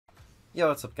Yo,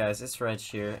 what's up guys, it's Reg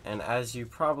here, and as you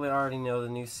probably already know, the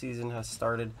new season has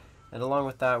started, and along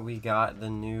with that we got the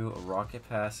new Rocket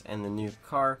Pass and the new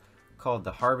car called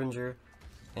the Harbinger.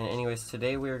 And anyways,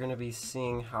 today we are going to be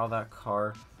seeing how that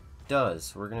car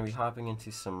does. We're going to be hopping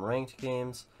into some ranked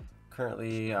games.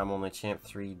 Currently I'm only Champ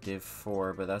 3 Div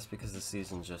 4, but that's because the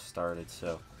season just started,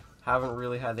 so haven't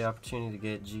really had the opportunity to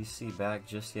get GC back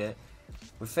just yet.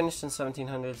 We finished in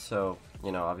 1700, so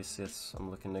you know, obviously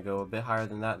I'm looking to go a bit higher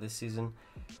than that this season.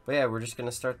 But yeah, we're just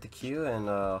gonna start the queue, and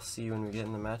I'll see you when we get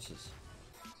in the matches.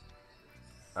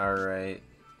 Alright,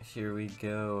 here we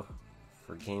go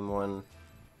for game one.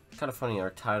 Kind of funny, our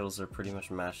titles are pretty much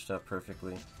matched up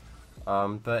perfectly.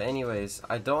 But anyways,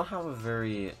 I don't have a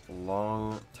very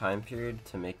long time period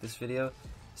to make this video,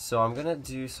 so I'm gonna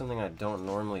do something I don't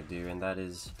normally do, and that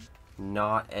is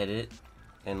not edit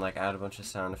and like add a bunch of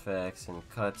sound effects and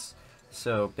cuts.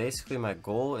 So basically my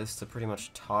goal is to pretty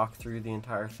much talk through the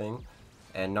entire thing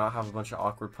and not have a bunch of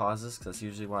awkward pauses, because that's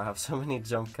usually why I have so many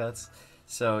jump cuts.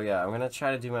 So yeah, I'm gonna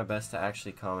try to do my best to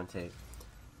actually commentate,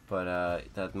 but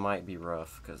that might be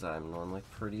rough because I'm normally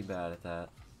pretty bad at that.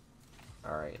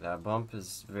 Alright, that bump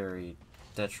is very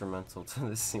detrimental to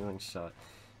the ceiling shot.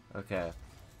 Okay,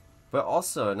 but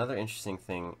also another interesting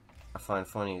thing I find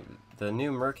funny, the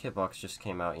new merc hitbox just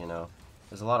came out, you know.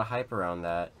 There's a lot of hype around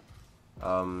that.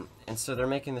 And so they're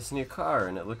making this new car,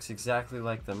 and it looks exactly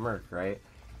like the merc, right?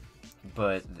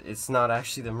 But it's not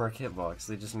actually the merc hitbox.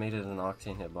 They just made it an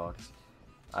octane hitbox.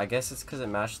 I guess it's because it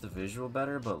matched the visual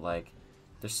better, but like,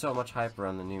 there's so much hype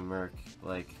around the new merc.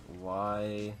 Like,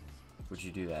 why would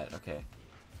you do that? Okay,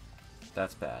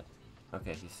 that's bad.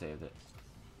 Okay, he saved it.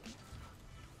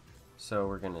 So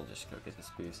we're gonna just go get this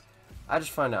boost. I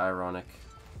just find it ironic,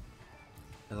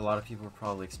 because a lot of people were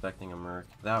probably expecting a merc.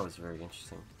 That was very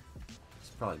interesting. It's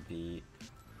probably B.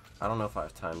 I don't know if I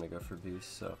have time to go for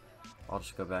boost, so I'll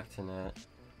just go back to net.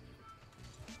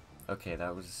 Okay,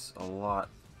 that was a lot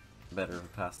better of a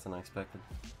pass than I expected.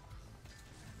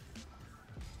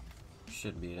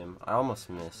 Should beat him. I almost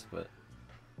missed, but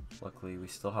luckily we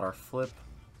still had our flip.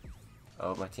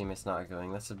 Oh, my teammate's not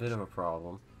going. That's a bit of a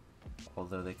problem.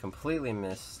 Although they completely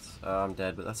missed. I'm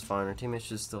dead, but that's fine. Our teammates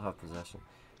should still have possession.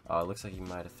 It looks like he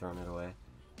might have thrown it away.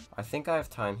 I think I have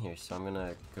time here, so I'm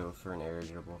gonna go for an air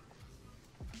dribble.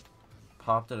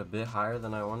 Popped it a bit higher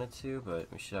than I wanted to, but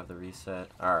we should have the reset.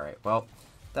 Alright, well,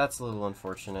 that's a little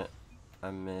unfortunate.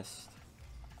 I missed.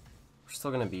 We're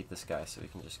still gonna beat this guy, so we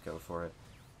can just go for it.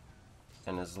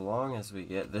 And as long as we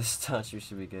get this touch, we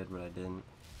should be good, but I didn't.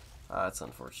 That's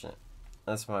unfortunate.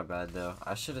 That's my bad, though.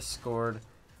 I should have scored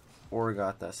or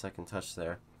got that second touch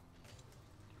there.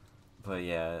 But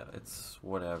yeah, it's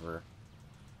whatever.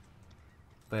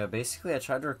 But yeah, basically I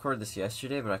tried to record this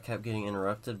yesterday, but I kept getting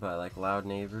interrupted by like loud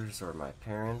neighbors or my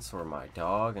parents or my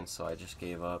dog, and so I just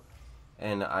gave up.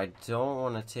 And I don't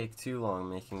want to take too long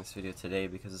making this video today,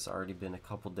 because it's already been a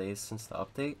couple days since the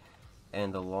update,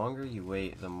 and the longer you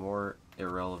wait, the more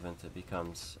irrelevant it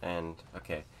becomes. And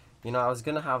okay, you know, I was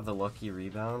gonna have the lucky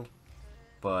rebound,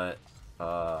 but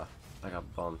I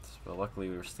got bumped, but luckily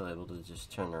we were still able to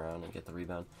just turn around and get the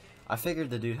rebound. I figured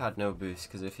the dude had no boost,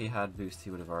 because if he had boost, he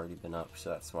would have already been up, so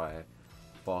that's why I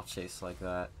ball chased like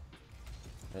that.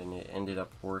 And it ended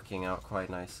up working out quite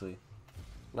nicely.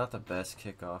 Not the best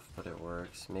kickoff, but it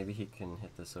works. Maybe he can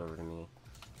hit this over to me.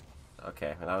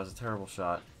 Okay, that was a terrible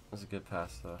shot. It was a good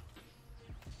pass, though.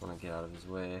 I want to get out of his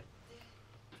way.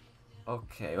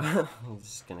 Okay, he's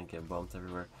just gonna get bumped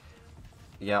everywhere.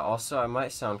 Yeah, also, I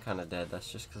might sound kind of dead. That's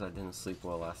just because I didn't sleep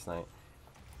well last night.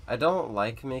 I don't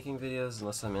like making videos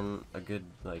unless I'm in a good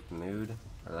like mood,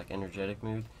 or like energetic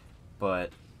mood,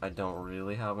 but I don't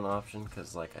really have an option,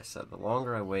 because like I said, the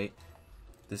longer I wait,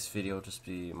 this video will just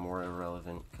be more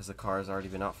irrelevant, because the car has already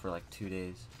been out for like 2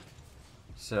 days.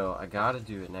 So I gotta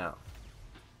do it now.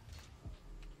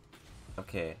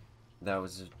 Okay, that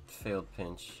was a failed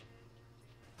pinch,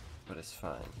 but it's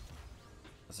fine.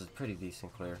 This is pretty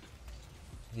decent clear.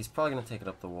 He's probably gonna take it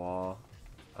up the wall.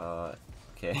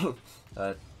 Okay.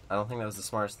 I don't think that was the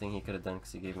smartest thing he could have done,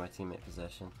 because he gave my teammate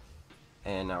possession.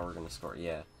 And now we're gonna score.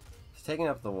 Yeah. So taking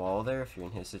up the wall there, if you're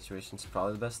in his situation, is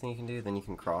probably the best thing you can do. Then you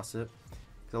can cross it.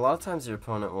 Because a lot of times your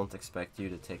opponent won't expect you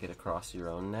to take it across your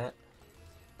own net.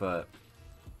 But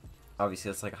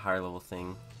obviously that's like a higher level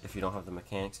thing. If you don't have the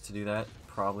mechanics to do that,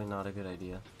 probably not a good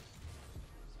idea.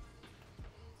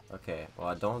 Okay, well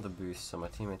I don't have the boost, so my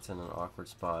teammate's in an awkward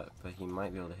spot, but he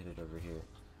might be able to hit it over here.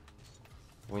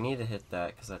 We need to hit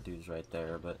that, because that dude's right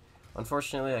there, but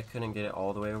unfortunately I couldn't get it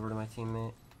all the way over to my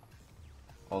teammate.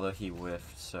 Although he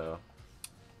whiffed, so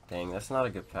dang, that's not a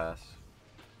good pass.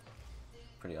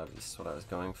 Pretty obvious what I was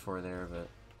going for there, but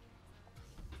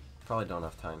probably don't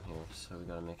have time here, so we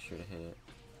gotta make sure to hit it.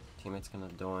 Teammate's gonna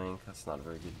doink. That's not a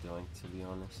very good doink, to be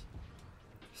honest.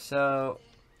 So,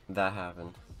 that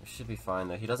happened. It should be fine,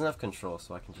 though. He doesn't have control,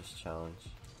 so I can just challenge.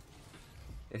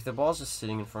 If the ball's just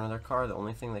sitting in front of their car, the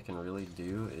only thing they can really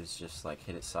do is just, like,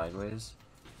 hit it sideways.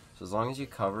 So as long as you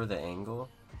cover the angle,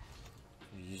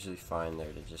 you're usually fine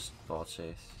there to just ball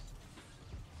chase.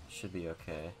 Should be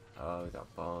okay. Oh, we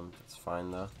got bummed. That's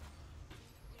fine, though.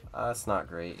 That's not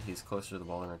great. He's closer to the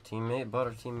ball than our teammate, but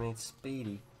our teammate's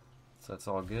speedy. So that's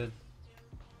all good.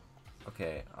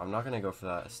 Okay, I'm not going to go for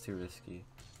that. It's too risky.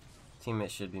 Teammate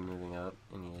should be moving up,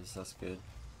 and he is. That's good.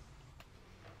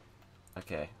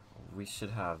 Okay, we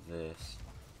should have this.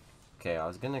 Okay, I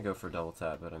was going to go for double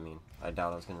tap, but I mean, I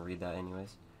doubt I was going to read that anyways.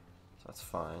 So that's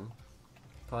fine.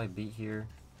 Probably beat here.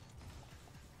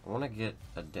 I want to get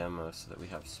a demo so that we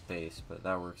have space, but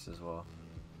that works as well.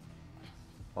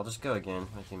 I'll just go again.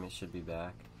 My teammate should be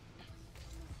back.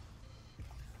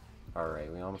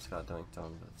 Alright, we almost got dunked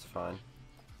on, but it's fine.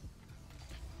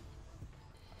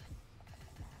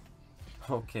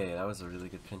 Okay, that was a really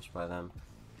good pinch by them.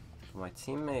 My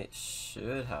teammate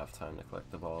should have time to collect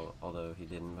the ball, although he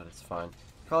didn't, but it's fine.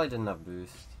 Probably didn't have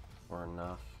boost, or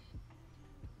enough.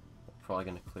 Probably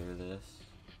gonna clear this.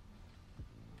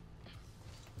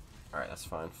 Alright, that's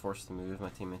fine. Forced to move, my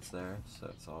teammate's there, so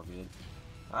it's all good.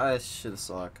 I should have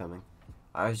saw it coming.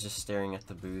 I was just staring at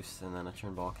the boost, and then a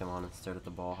turn ball came on and stared at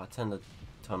the ball. I tend to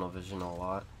tunnel vision a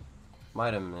lot.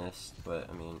 Might have missed, but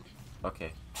I mean,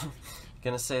 okay.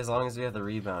 Gonna say as long as we have the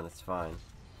rebound, it's fine.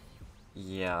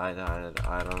 Yeah, I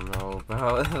don't know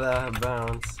about that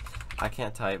bounce. I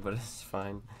can't type, but it's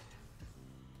fine.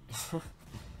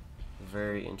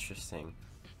 Very interesting.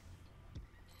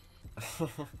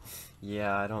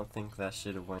 Yeah, I don't think that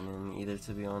should have went in either,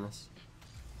 to be honest.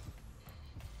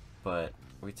 But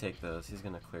we take those. He's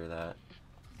gonna clear that.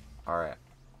 Alright.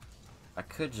 I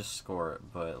could just score it,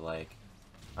 but like,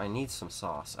 I need some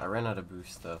sauce. I ran out of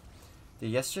boost though.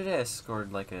 Yesterday I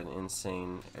scored like an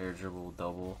insane air dribble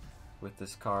double with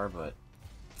this car, but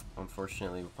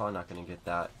unfortunately we're probably not gonna get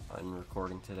that in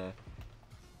recording today.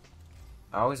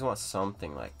 I always want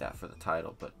something like that for the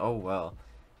title, but oh well.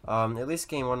 At least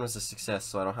game 1 was a success,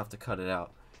 so I don't have to cut it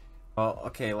out. Well,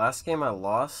 okay, last game I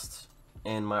lost,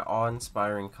 and my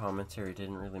awe-inspiring commentary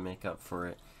didn't really make up for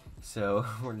it. So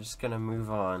we're just gonna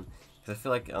move on, because I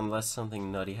feel like unless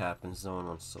something nutty happens, no one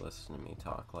wants to listen to me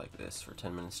talk like this for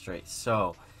 10 minutes straight.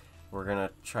 So we're gonna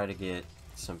try to get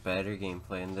some better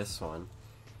gameplay in this one,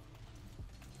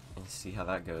 and see how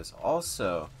that goes.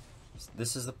 Also,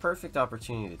 this is the perfect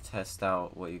opportunity to test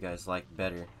out what you guys like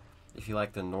better. If you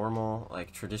like the normal,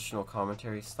 like traditional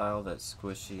commentary style that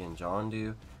Squishy and John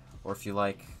do, or if you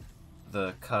like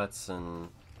the cuts and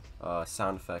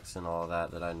sound effects and all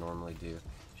that I normally do.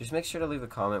 Just make sure to leave a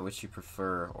comment which you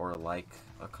prefer, or like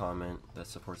a comment that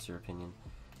supports your opinion.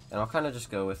 And I'll kind of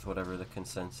just go with whatever the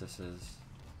consensus is.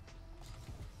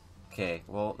 Okay,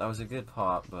 well, that was a good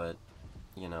pop, but,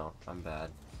 you know, I'm bad.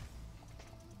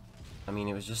 I mean,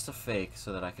 it was just a fake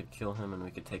so that I could kill him and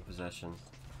we could take possession.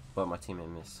 But my teammate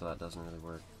missed, so that doesn't really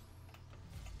work.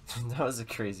 That was a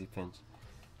crazy pinch.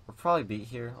 We'll probably beat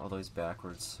here, although he's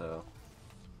backwards, so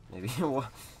maybe.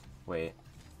 Wait,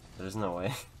 there's no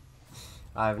way.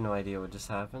 I have no idea what just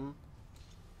happened.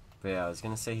 But yeah, I was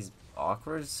gonna say he's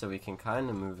awkward, so we can kind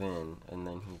of move in, and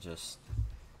then he just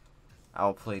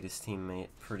outplayed his teammate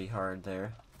pretty hard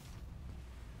there.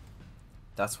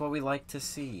 That's what we like to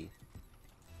see.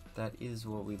 That is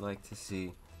what we like to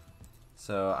see.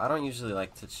 So I don't usually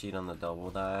like to cheat on the double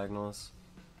diagonals.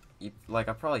 Like,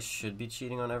 I probably should be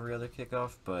cheating on every other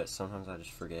kickoff, but sometimes I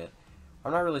just forget.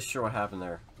 I'm not really sure what happened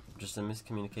there. Just a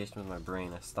miscommunication with my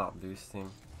brain. I stopped boosting.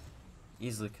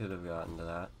 Easily could have gotten to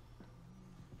that,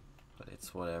 but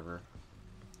it's whatever.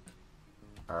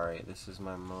 Alright, this is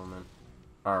my moment.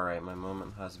 Alright, my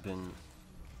moment has been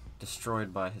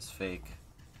destroyed by his fake.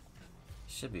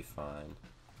 Should be fine.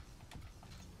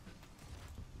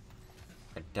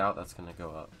 I doubt that's gonna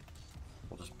go up.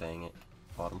 We'll just bang it.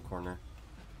 Bottom corner.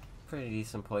 Pretty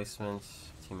decent placement.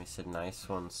 Teammate said nice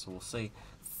one, so we'll say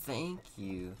thank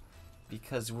you,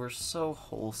 because we're so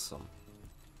wholesome.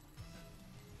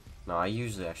 No, I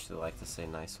usually actually like to say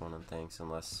nice one and thanks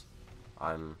unless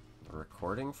I'm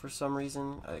recording for some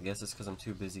reason. I guess it's because I'm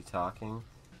too busy talking.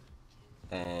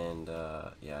 And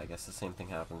yeah, I guess the same thing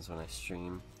happens when I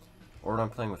stream. Or when I'm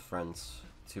playing with friends.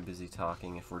 Too busy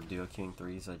talking. If we're duo queuing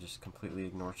threes, I just completely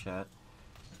ignore chat.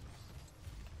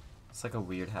 It's like a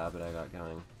weird habit I got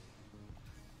going.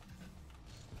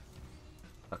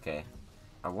 Okay.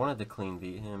 I wanted to clean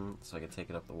beat him so I could take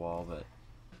it up the wall, but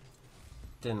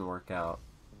didn't work out.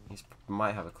 He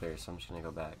might have a clear, so I'm just gonna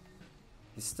go back.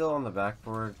 He's still on the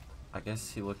backboard. I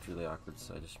guess he looked really awkward,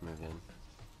 so I just moved in.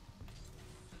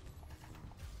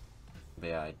 But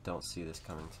yeah, I don't see this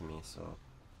coming to me, so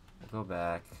I'll go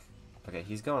back. Okay,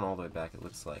 he's going all the way back, it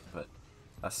looks like, but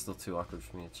that's still too awkward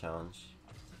for me to challenge.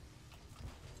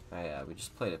 Oh yeah, we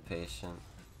just played it patient.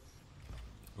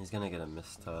 He's gonna get a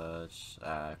mistouch.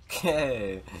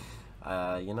 Okay.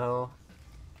 You know,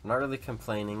 I'm not really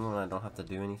complaining when I don't have to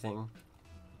do anything.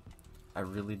 I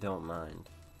really don't mind.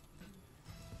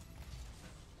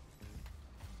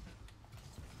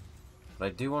 But I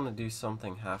do want to do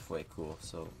something halfway cool,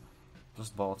 so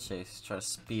just ball chase, try to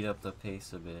speed up the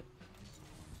pace a bit.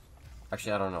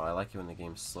 Actually, I don't know, I like it when the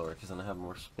game's slower because then I have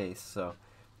more space, so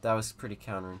that was pretty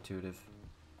counterintuitive.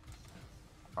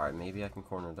 Alright, maybe I can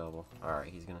corner double.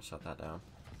 Alright, he's gonna shut that down.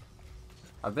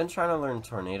 I've been trying to learn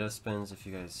tornado spins. If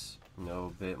you guys know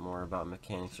a bit more about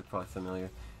mechanics, you're probably familiar.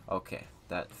 Okay,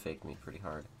 that faked me pretty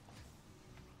hard.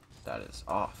 That is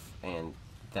off, and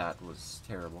that was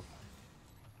terrible.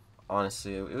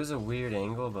 Honestly, it was a weird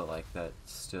angle, but like that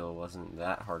still wasn't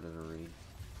that hard of a read.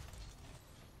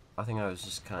 I think I was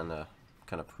just kind of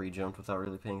pre-jumped without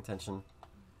really paying attention,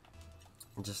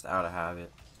 just out of habit.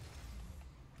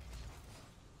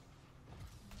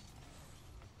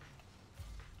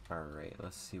 Alright,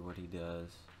 let's see what he does.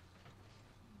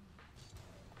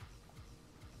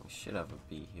 We should have a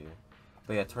B here.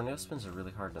 But yeah, tornado spins are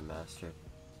really hard to master.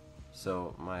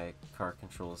 So my car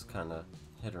control is kind of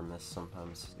hit or miss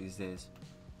sometimes these days.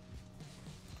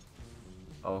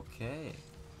 Okay.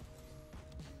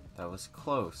 That was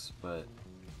close, but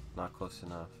not close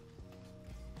enough.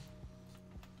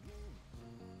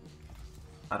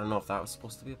 I don't know if that was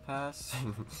supposed to be a pass,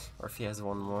 or if he has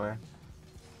one more.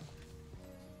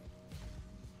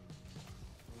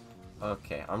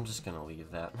 Okay, I'm just gonna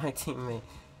leave that. My teammate,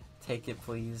 take it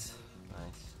please.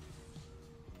 Nice.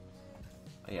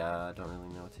 Yeah, I don't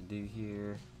really know what to do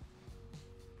here.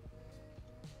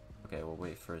 Okay, we'll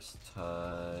wait for his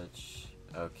touch.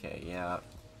 Okay, yeah.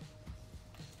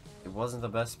 It wasn't the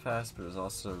best pass, but it was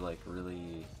also like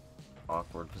really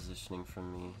awkward positioning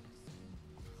from me.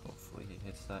 Hopefully he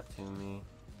hits that to me.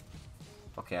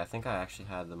 Okay, I think I actually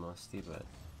had the musty, but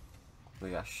we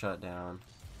got shut down.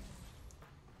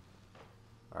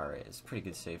 Alright, it's a pretty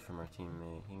good save from our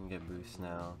teammate. He can get boost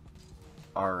now.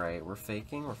 Alright, we're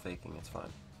faking, it's fine.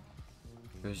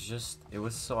 It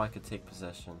was so I could take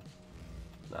possession.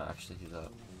 Nah, actually he's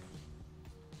up.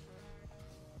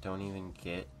 Don't even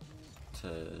get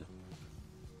to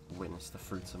witness the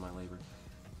fruits of my labor.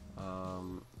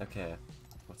 Okay.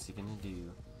 What's he gonna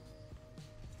do?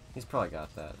 He's probably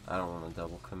got that. I don't want to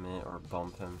double commit or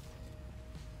bump him.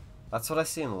 That's what I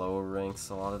see in lower ranks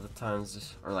a lot of the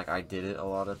times, or like I did it a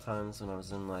lot of times when I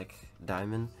was in like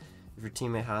Diamond. If your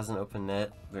teammate has an open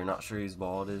net, but you're not sure whose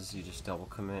ball it is, you just double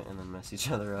commit and then mess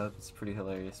each other up. It's pretty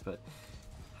hilarious, but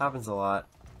happens a lot.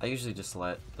 I usually just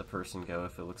let the person go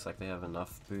if it looks like they have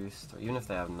enough boost, or even if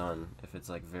they have none. If it's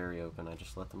like very open, I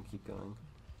just let them keep going.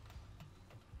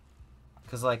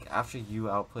 Because like after you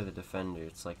outplay the defender,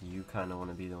 it's like you kind of want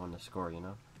to be the one to score, you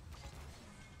know?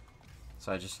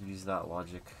 So I just use that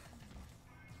logic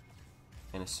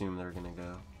and assume they're gonna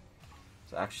go.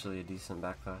 It's actually a decent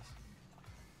back pass.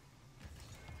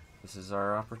 This is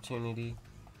our opportunity.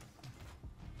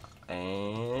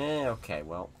 And okay,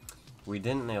 well, we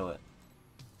didn't nail it.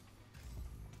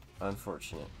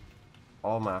 Unfortunate.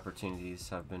 All my opportunities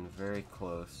have been very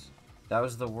close. That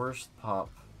was the worst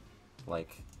pop,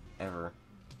 like, ever.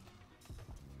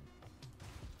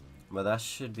 But that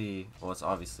should be, well, it's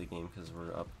obviously game because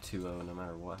we're up 2-0 no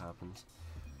matter what happens.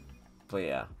 But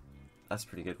yeah, that's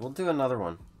pretty good. We'll do another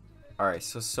one. Alright,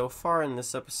 so far in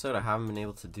this episode, I haven't been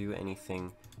able to do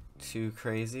anything too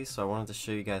crazy. So I wanted to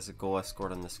show you guys a goal I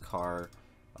scored on this car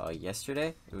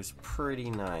yesterday. It was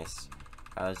pretty nice,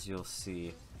 as you'll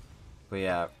see. But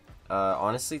yeah,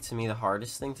 honestly, to me, the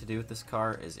hardest thing to do with this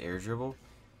car is air dribble.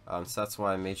 So that's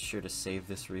why I made sure to save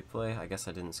this replay. I guess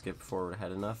I didn't skip forward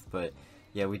ahead enough, but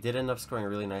yeah, we did end up scoring a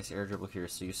really nice air dribble here.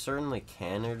 So you certainly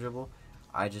can air dribble.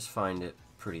 I just find it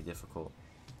pretty difficult.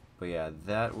 But yeah,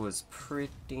 that was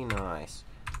pretty nice.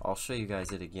 I'll show you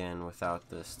guys it again without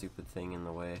the stupid thing in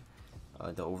the way,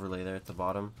 the overlay there at the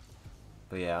bottom.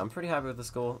 But yeah, I'm pretty happy with this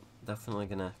goal. Definitely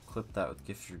gonna clip that with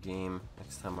Gift Your Game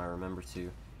next time I remember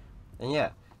to. And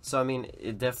yeah, so I mean,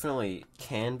 it definitely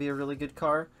can be a really good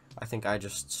car. I think I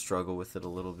just struggle with it a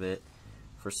little bit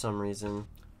for some reason.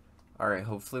 Alright,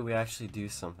 hopefully we actually do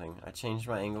something. I changed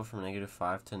my angle from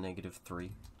 -5 to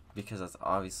 -3 because that's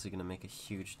obviously going to make a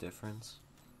huge difference.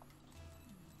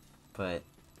 But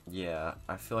yeah,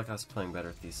 I feel like I was playing better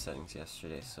with these settings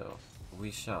yesterday, so we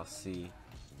shall see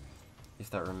if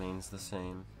that remains the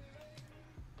same.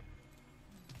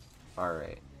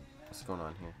 Alright, what's going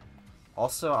on here?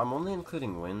 Also, I'm only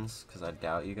including wins because I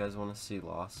doubt you guys want to see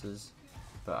losses.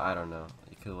 But I don't know.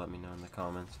 You could let me know in the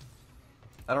comments.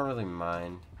 I don't really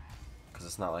mind because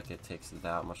it's not like it takes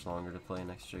that much longer to play an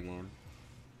extra game.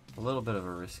 A little bit of a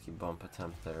risky bump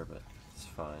attempt there, but it's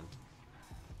fine.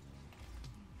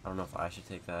 I don't know if I should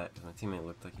take that because my teammate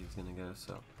looked like he was going to go,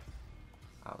 so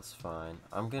I was fine.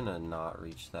 I'm going to not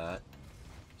reach that,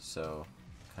 so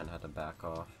kind of had to back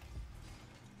off.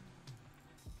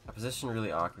 I positioned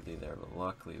really awkwardly there, but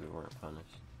luckily we weren't punished.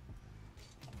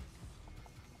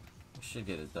 We should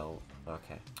get a dunk.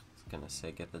 Okay, I was gonna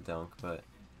say get the dunk, but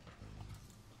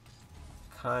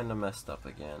kinda messed up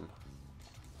again.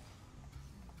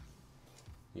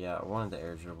 Yeah, I wanted the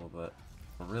air dribble, but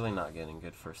we're really not getting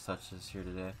good first touches here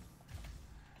today.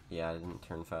 Yeah, I didn't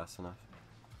turn fast enough.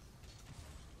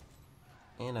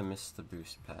 And I missed the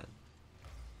boost pad.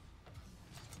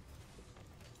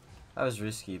 That was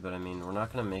risky, but I mean, we're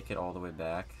not gonna make it all the way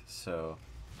back, so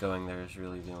going there is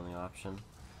really the only option.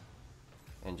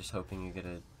 And just hoping you get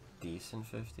a decent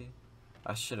 50.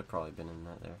 I should have probably been in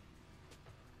that there.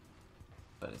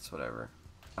 But it's whatever.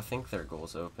 I think their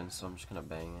goal's open, so I'm just gonna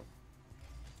bang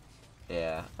it.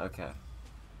 Yeah, okay.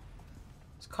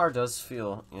 This car does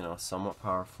feel, you know, somewhat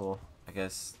powerful. I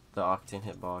guess the octane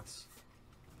hitbox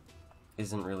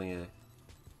isn't really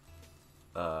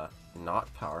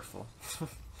not powerful.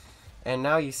 And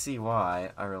now you see why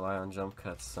I rely on jump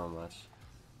cuts so much.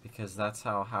 Because that's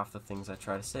how half the things I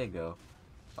try to say go.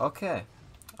 Okay,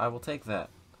 I will take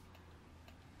that.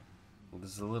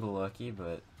 This is a little lucky,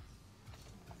 but it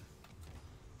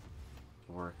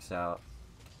works out.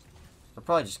 It'll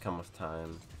probably just come with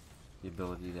time, the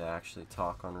ability to actually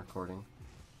talk on recording.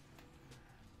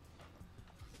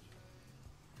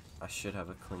 I should have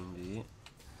a clean beat.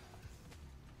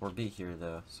 We're beat here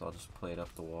though, so I'll just play it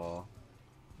up the wall.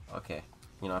 Okay,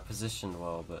 you know, I positioned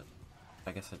well, but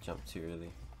I guess I jumped too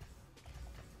early.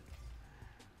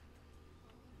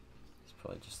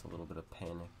 Probably just a little bit of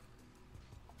panic.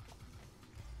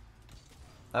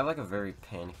 I have like a very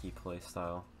panicky play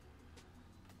style.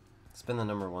 It's been the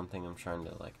 #1 thing I'm trying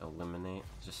to like eliminate.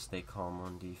 Just stay calm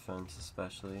on defense,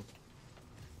 especially.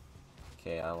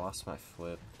 Okay, I lost my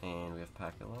flip, and we have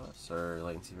packet loss or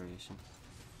latency variation.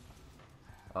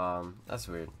 That's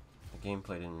weird. The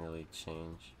gameplay didn't really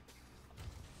change.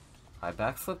 I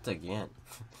backflipped again.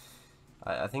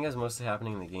 I think it was mostly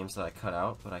happening in the games that I cut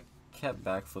out, but I kept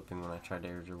backflipping when I tried to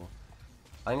air dribble.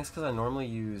 I think it's because I normally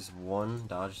use 1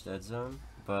 dodge dead zone,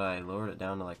 but I lowered it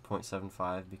down to like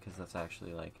 0.75 because that's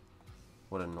actually like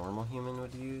what a normal human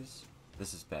would use.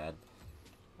 This is bad.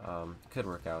 Could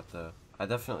work out though. I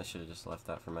definitely should have just left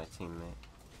that for my teammate.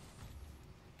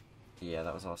 Yeah,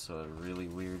 that was also a really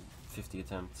weird 50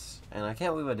 attempts, and I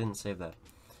can't believe I didn't save that.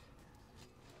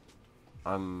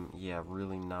 I'm, yeah,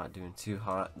 really not doing too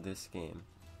hot this game.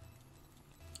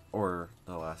 Or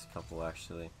the last couple,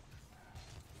 actually.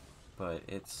 But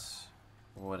it's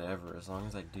whatever, as long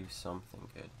as I do something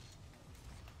good.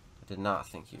 I did not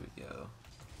think he would go.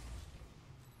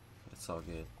 But it's all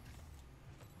good.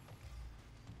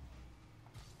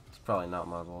 It's probably not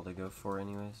my ball to go for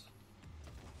anyways.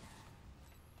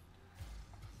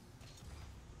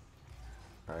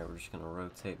 Alright, we're just going to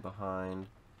rotate behind.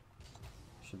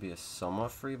 Should be a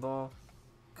somewhat free ball.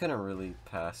 Couldn't really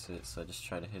pass it, so I just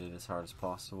tried to hit it as hard as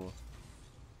possible.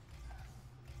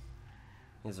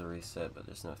 He's a reset, but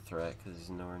there's no threat because he's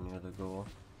nowhere near the goal.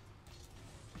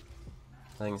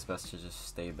 I think it's best to just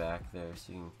stay back there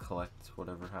so you can collect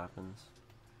whatever happens.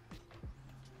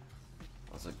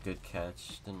 That was a good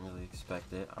catch, didn't really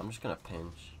expect it. I'm just gonna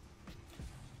pinch.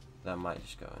 That might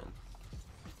just go in.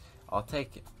 I'll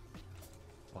take it.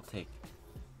 I'll take it.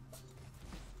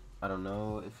 I don't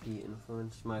know if he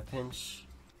influenced my pinch.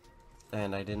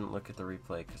 And I didn't look at the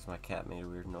replay because my cat made a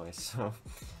weird noise, so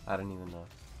I don't even know.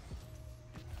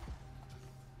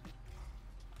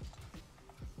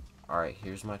 Alright,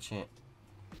 here's my chance.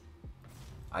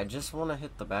 I just want to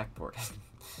hit the backboard.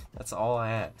 That's all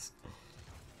I ask.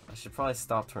 I should probably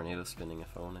stop tornado spinning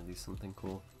if I want to do something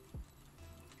cool.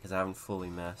 Because I haven't fully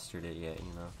mastered it yet,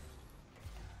 you know.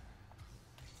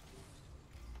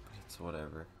 But it's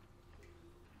whatever.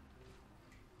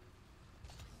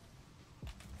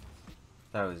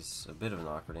 That was a bit of an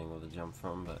awkward angle to jump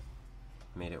from, but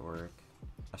made it work.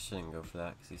 I shouldn't go for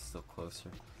that because he's still closer.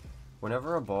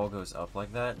 Whenever a ball goes up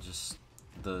like that, just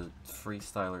the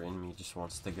freestyler in me just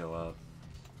wants to go up.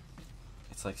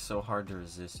 It's like so hard to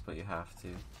resist, but you have to.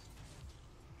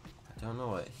 I don't know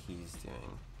what he's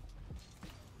doing.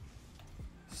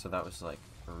 So that was like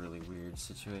a really weird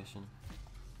situation.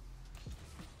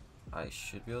 I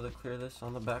should be able to clear this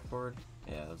on the backboard.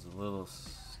 Yeah, it was a little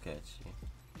sketchy.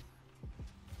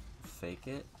 Fake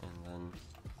it, and then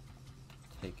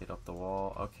take it up the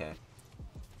wall. Okay.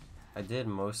 I did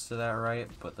most of that right,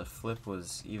 but the flip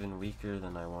was even weaker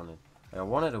than I wanted. I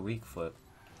wanted a weak flip,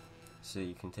 so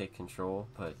you can take control,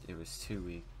 but it was too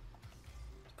weak.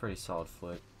 It's a pretty solid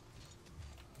flip.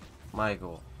 My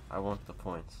goal. I want the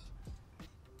points.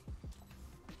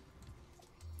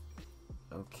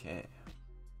 Okay.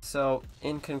 So,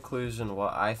 in conclusion,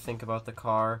 what I think about the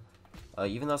car,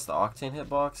 even though it's the octane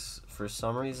hitbox, for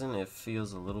some reason it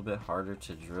feels a little bit harder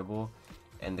to dribble,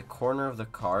 and the corner of the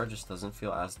car just doesn't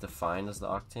feel as defined as the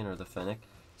octane or the fennec,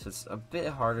 so it's a bit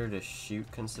harder to shoot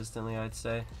consistently, I'd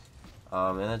say,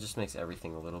 and that just makes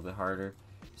everything a little bit harder.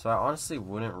 So I honestly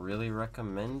wouldn't really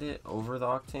recommend it over the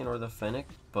octane or the fennec,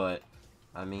 but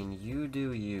I mean, you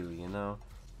do you, you know?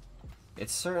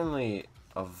 It's certainly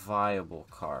a viable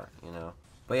car, you know?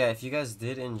 But yeah, if you guys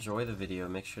did enjoy the video,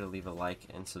 make sure to leave a like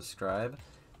and subscribe,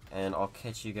 and I'll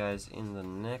catch you guys in the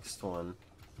next one.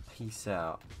 Peace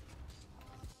out.